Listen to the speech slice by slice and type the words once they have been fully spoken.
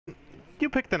You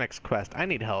pick the next quest. I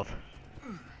need health.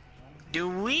 Do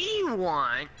we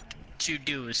want to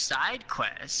do a side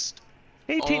quest?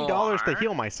 $18 to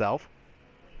heal myself.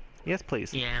 Yes,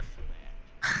 please. Yeah.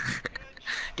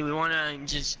 Do we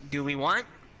want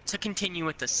to continue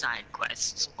with the side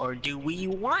quests, or do we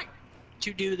want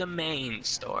to do the main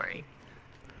story?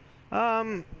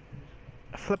 Flip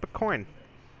a coin.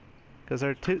 Because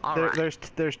there's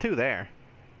two there.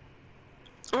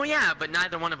 Oh yeah, but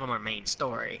neither one of them are main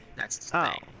story. That's the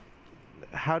thing.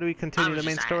 How do we continue the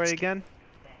main story again?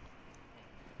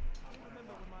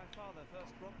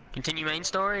 Continue main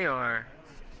story, or?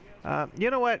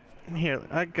 You know what? Here,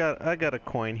 I got a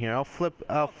coin here. I'll flip.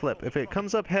 If it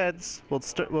comes up heads,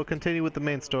 we'll continue with the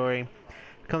main story.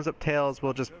 If it comes up tails,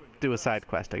 we'll just do a side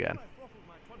quest again.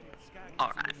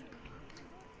 All right.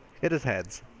 It is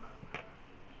heads.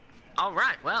 All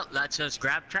right. Well, let's just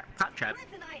grab Claptrap.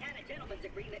 Fritz and I had a gentleman's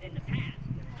agreement in the past.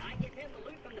 I give him the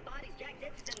loot from the bodies Jack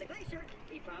ditched in the glacier.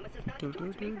 He promises not to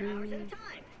torture me for hours at a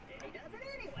time. He does it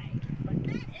anyway. But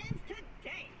that ends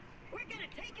today. We're gonna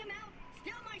take him out,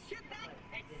 steal my ship back,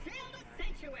 and sail to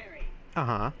Sanctuary.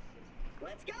 Uh-huh.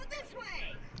 Let's go this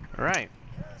way. All right.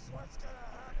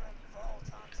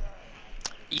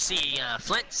 You see,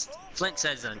 Flint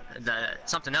says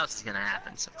something else is gonna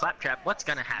happen. So Claptrap, what's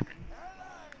gonna happen?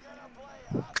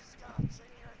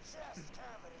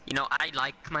 You know, I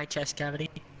like my chest cavity.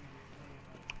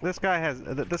 This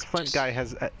Flint guy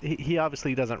has. He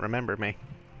obviously doesn't remember me.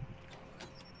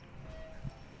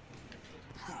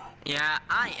 Yeah,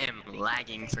 I am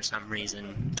lagging for some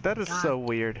reason. That is so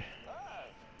weird.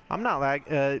 I'm not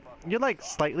you're like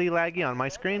slightly laggy on my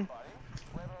screen.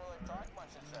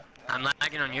 I'm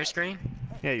lagging on your screen?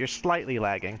 Yeah, you're slightly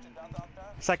lagging.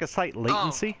 It's like a slight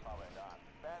latency.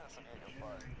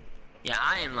 Yeah,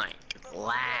 I am like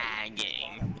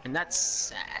lagging, and that's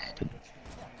sad.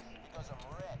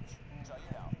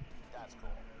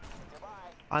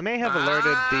 I may have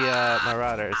alerted the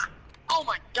marauders. Oh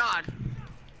my god!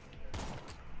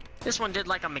 This one did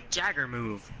like a McJagger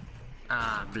move.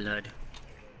 Ah, blood.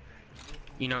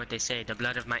 You know what they say, the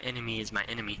blood of my enemy is my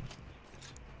enemy.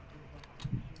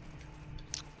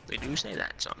 They do say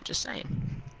that, so I'm just saying.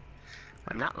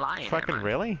 I'm not lying. Fucking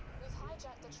really?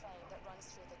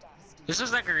 This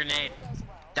was like a grenade.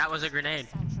 That was a grenade.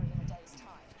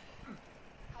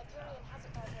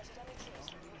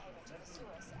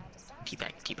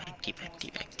 Teabag, teabag, teabag,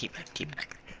 teabag, teabag, teabag.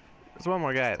 There's one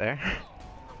more guy there.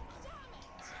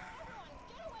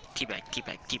 Teabag,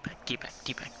 teabag, teabag, teabag,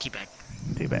 teabag, teabag.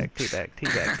 Teabag, teabag,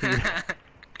 teabag, teabag.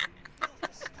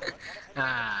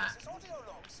 Ah.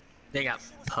 They got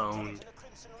pwned.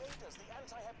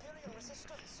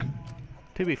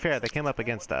 To be fair, they came up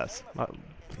against us.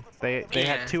 They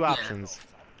had two options: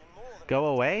 go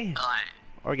away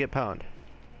or get pwned.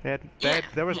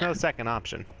 There was no second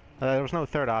option. There was no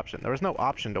third option. There was no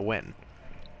option to win.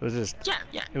 It was just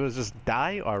It was just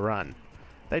die or run.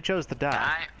 They chose to die.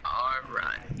 Die or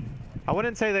run. I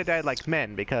wouldn't say they died like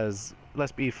men because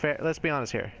let's be fair. Let's be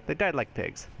honest here. They died like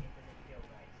pigs.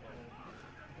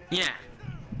 Yeah.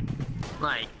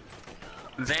 Like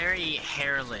very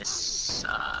hairless.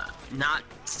 Not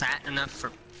fat enough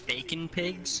for bacon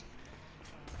pigs.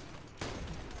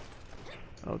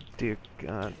 Oh dear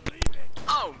God.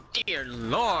 Oh dear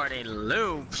Lordy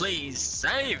Lou, please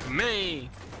save me!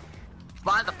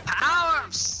 By the power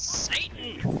of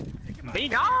Satan! Be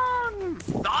gone!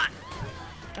 God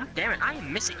damn it, I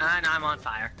am missing. And I'm on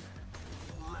fire.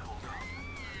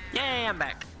 Yay, I'm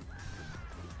back.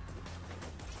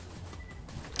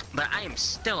 But I am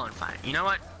still on fire. You know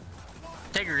what?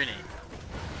 Take a grenade.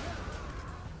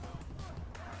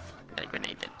 That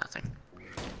grenade did nothing.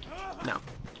 No.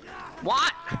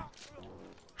 What?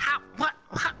 How? What?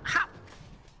 How?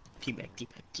 Teabag,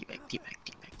 teabag, teabag, teabag,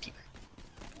 teabag,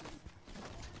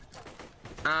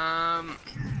 teabag.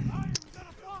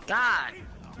 God,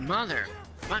 mother,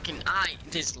 fucking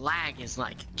this lag is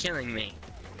like killing me.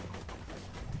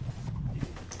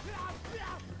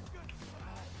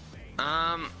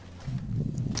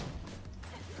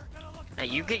 Hey,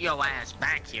 you get your ass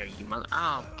back here, you mother.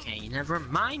 Oh, okay, never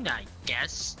mind, I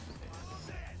guess.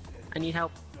 I need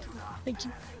help. Thank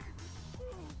you.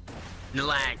 The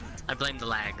lag. I blame the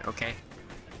lag, okay?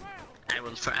 I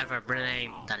will forever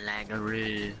blame the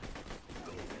laggaroo.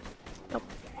 Yep.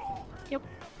 Yep.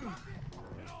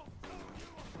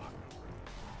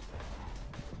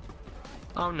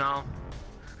 Oh no.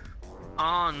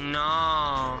 Oh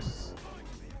no.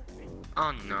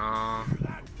 Oh no.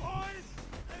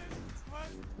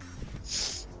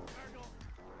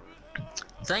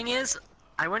 Thing is,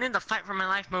 I went into fight for my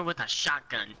life mode with a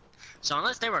shotgun. So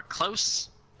unless they were close,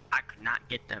 I could not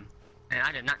get them. And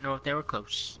I did not know if they were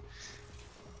close.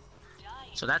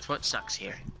 So that's what sucks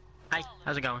here. Hi,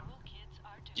 how's it going?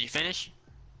 Did you finish?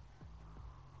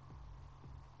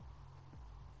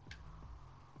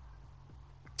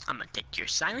 I'm gonna take your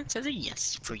silence as a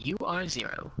yes, for you are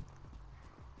 0.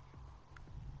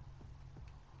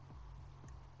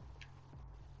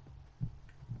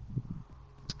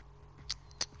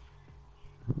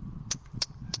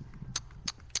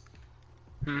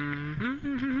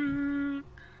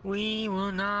 We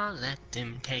will not let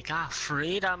them take our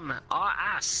freedom or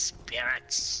our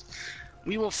spirits.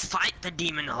 We will fight the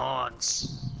demon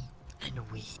hordes, and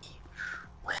we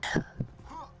will.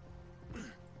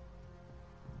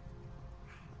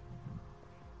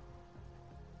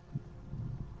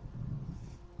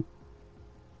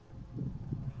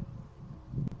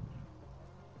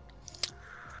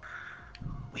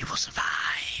 We will survive.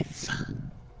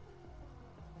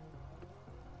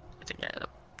 I think I gotta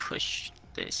push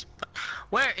this.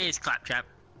 Where is Claptrap?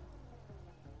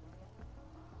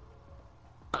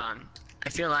 I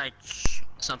feel like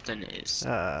something is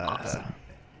awesome.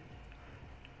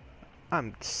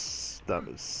 I'm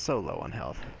so low on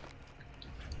health.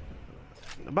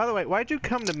 By the way, why'd you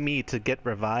come to me to get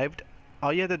revived?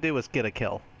 All you had to do was get a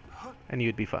kill, and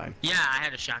you'd be fine. Yeah, I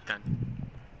had a shotgun.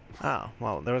 Oh,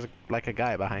 well, there was like a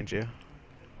guy behind you.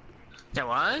 There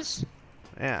was?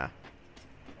 Yeah.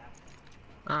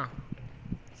 Oh.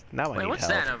 Now I Wait, need what's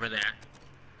help. that over there?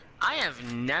 I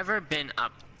have never been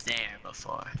up there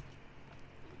before.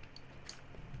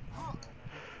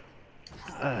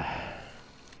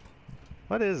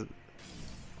 What is...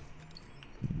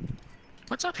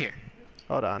 What's up here?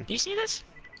 Hold on. Do you see this?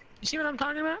 You see what I'm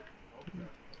talking about?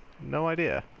 No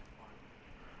idea.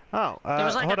 Oh, there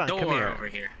was like hold a on, come door here. over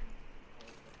here.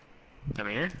 Come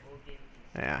here.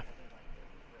 Yeah.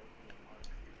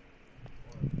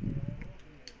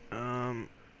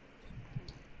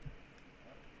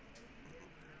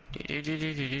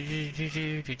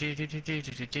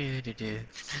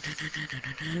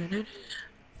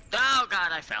 Oh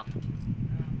god, I fell.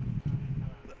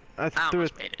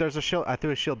 There's a shield. I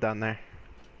threw a shield down there.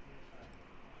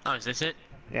 Oh, is this it?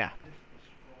 Yeah.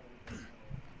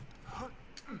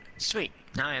 Sweet.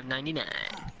 Now I have 99.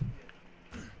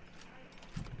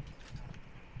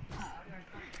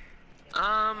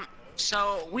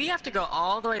 So we have to go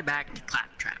all the way back to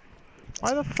Claptrap.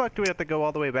 Why the fuck do we have to go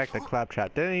all the way back to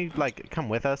Claptrap? Didn't he, like, come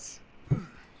with us?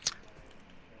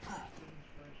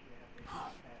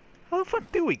 How the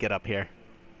fuck do we get up here?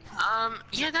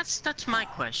 Yeah, that's my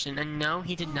question. And no,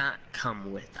 he did not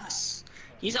come with us.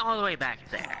 He's all the way back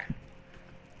there.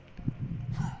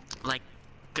 Like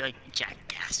a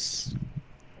jackass.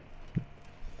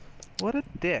 What a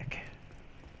dick.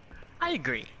 I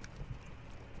agree.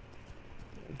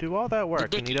 Do all that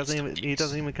work and he dickiest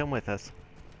doesn't even come with us.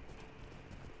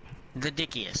 The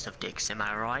dickiest of dicks, am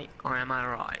I right? Or am I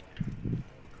right?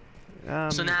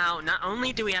 So now, not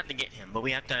only do we have to get him, but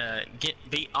we have to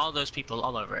beat all those people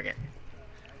all over again.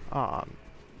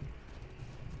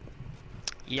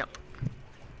 Yep.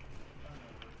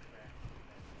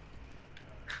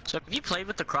 So have you played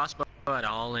with the crossbow at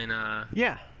all in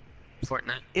yeah.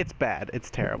 Fortnite? It's bad. It's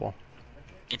terrible.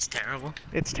 It's terrible?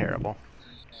 It's terrible.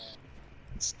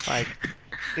 Like,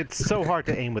 it's so hard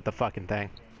to aim with the fucking thing.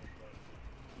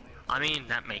 I mean,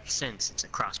 that makes sense. It's a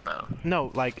crossbow.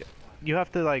 No, like, you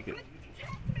have to, like...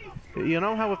 You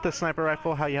know how with the sniper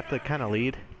rifle, how you have to kind of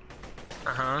lead?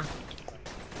 Uh-huh.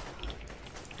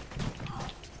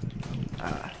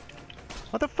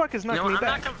 What the fuck is knocking me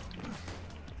back?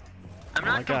 I'm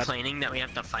not complaining that we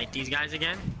have to fight these guys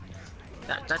again.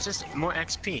 That's just more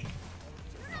XP.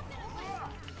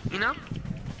 You know?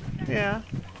 Yeah.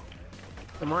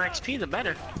 The more XP, the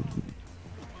better.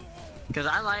 Because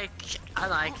I like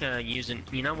using.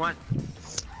 You know what?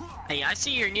 Hey, I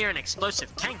see you're near an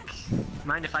explosive tank.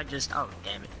 Mind if I just? Oh,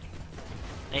 damn it.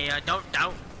 Hey, don't.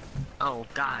 Oh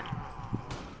God.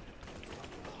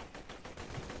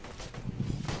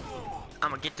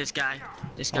 I'm gonna get this guy.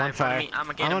 This guy in front of me. I'm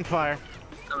gonna get him. I'm on fire.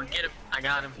 I'm gonna get him. I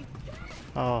got him.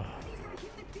 Oh.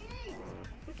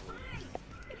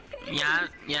 Yeah,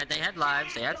 they had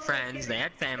lives, they had friends, they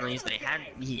had families, they had...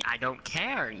 I don't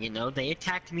care, you know, they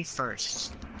attacked me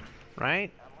first. Right?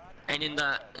 And in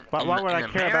the... But why would I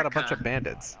care about a bunch of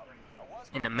bandits?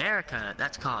 In America,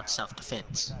 that's called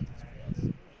self-defense.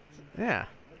 Yeah.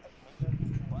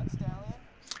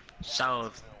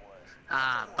 So...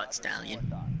 butt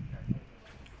stallion.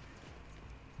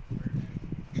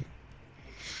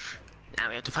 Now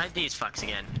we have to fight these fucks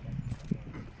again.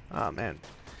 Oh, man.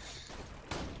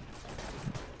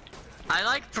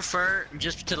 I prefer,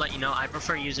 just to let you know, I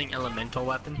prefer using elemental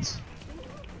weapons.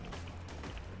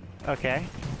 Okay.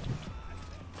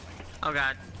 Oh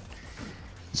god.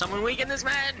 Someone weaken this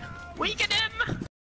man! Weaken him!